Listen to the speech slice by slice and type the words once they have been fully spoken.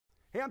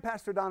Hey, I'm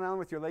Pastor Don Allen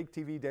with your Lake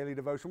TV Daily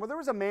Devotion. Well, there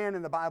was a man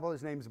in the Bible,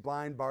 his name's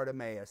blind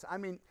Bartimaeus. I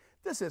mean,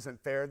 this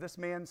isn't fair. This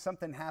man,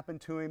 something happened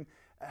to him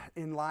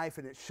in life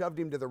and it shoved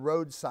him to the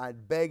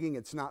roadside begging.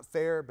 It's not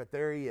fair, but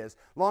there he is.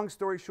 Long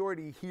story short,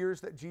 he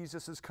hears that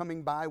Jesus is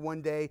coming by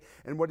one day,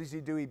 and what does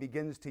he do? He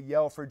begins to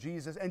yell for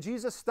Jesus, and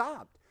Jesus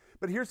stopped.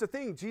 But here's the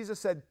thing, Jesus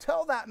said,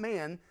 tell that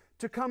man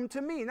to come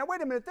to me. Now, wait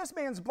a minute, this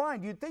man's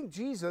blind. You'd think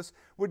Jesus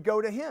would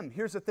go to him.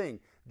 Here's the thing,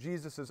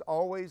 Jesus is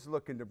always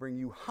looking to bring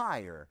you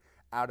higher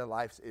out of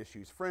life's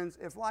issues. Friends,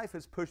 if life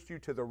has pushed you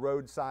to the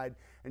roadside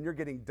and you're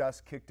getting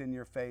dust kicked in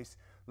your face,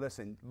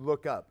 listen,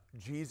 look up.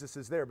 Jesus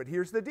is there. But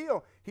here's the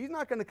deal. He's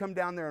not going to come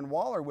down there and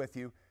waller with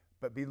you,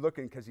 but be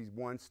looking, because he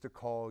wants to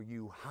call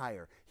you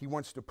higher. He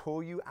wants to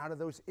pull you out of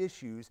those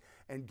issues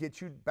and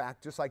get you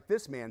back, just like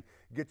this man,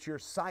 get your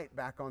sight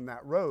back on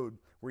that road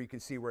where you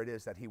can see where it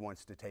is that he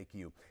wants to take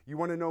you. You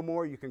want to know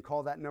more? You can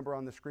call that number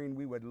on the screen.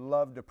 We would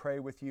love to pray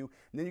with you.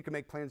 And then you can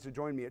make plans to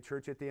join me at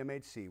church at the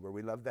MHC, where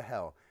we love the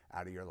hell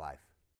out of your life.